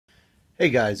Hey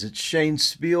guys, it's Shane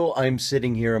Speal. I'm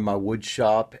sitting here in my wood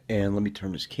shop, and let me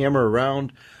turn this camera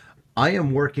around. I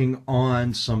am working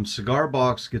on some cigar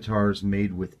box guitars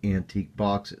made with antique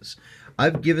boxes.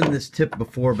 I've given this tip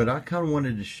before, but I kind of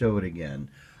wanted to show it again.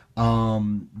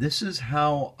 This is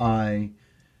how I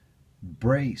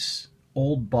brace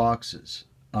old boxes.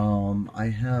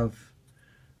 I have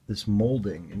this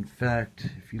molding. In fact,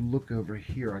 if you look over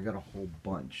here, I got a whole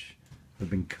bunch.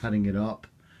 I've been cutting it up.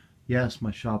 Yes,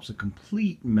 my shop's a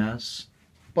complete mess,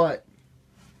 but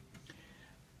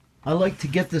I like to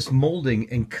get this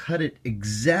molding and cut it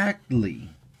exactly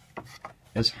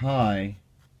as high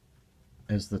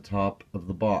as the top of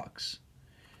the box.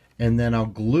 And then I'll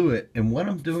glue it, and what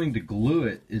I'm doing to glue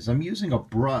it is I'm using a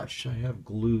brush. I have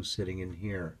glue sitting in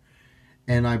here.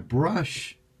 And I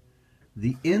brush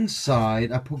the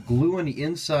inside, I put glue on the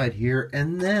inside here,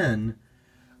 and then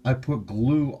I put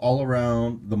glue all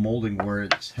around the molding where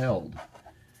it's held.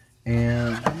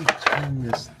 And let me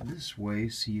turn this way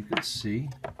so you can see.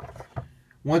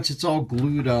 Once it's all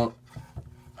glued up,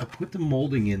 I put the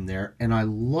molding in there, and I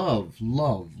love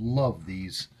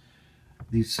these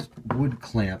wood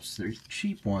clamps. They're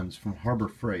cheap ones from Harbor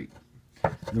Freight.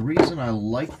 The reason I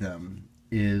like them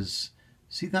is,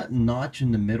 see that notch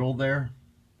in the middle there?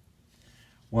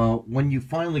 Well, when you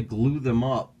finally glue them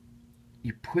up,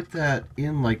 you put that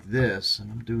in like this,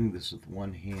 and I'm doing this with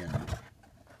one hand,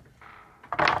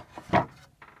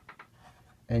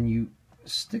 and you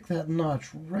stick that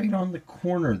notch right on the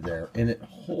corner there, and it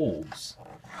holds.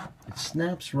 It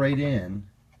snaps right in,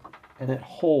 and it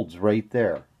holds right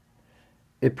there.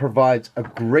 It provides a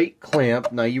great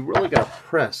clamp. Now you really got to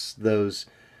press those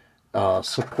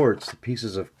supports, the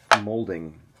pieces of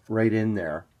molding, right in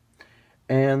there,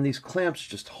 and these clamps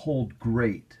just hold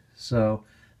great. So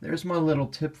there's my little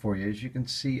tip for you. As you can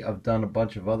see, I've done a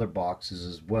bunch of other boxes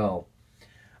as well.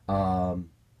 I'm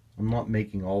not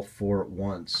making all four at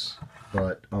once,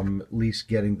 but I'm at least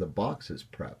getting the boxes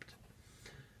prepped.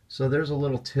 So there's a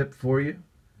little tip for you,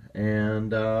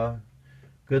 and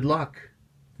good luck.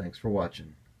 Thanks for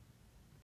watching.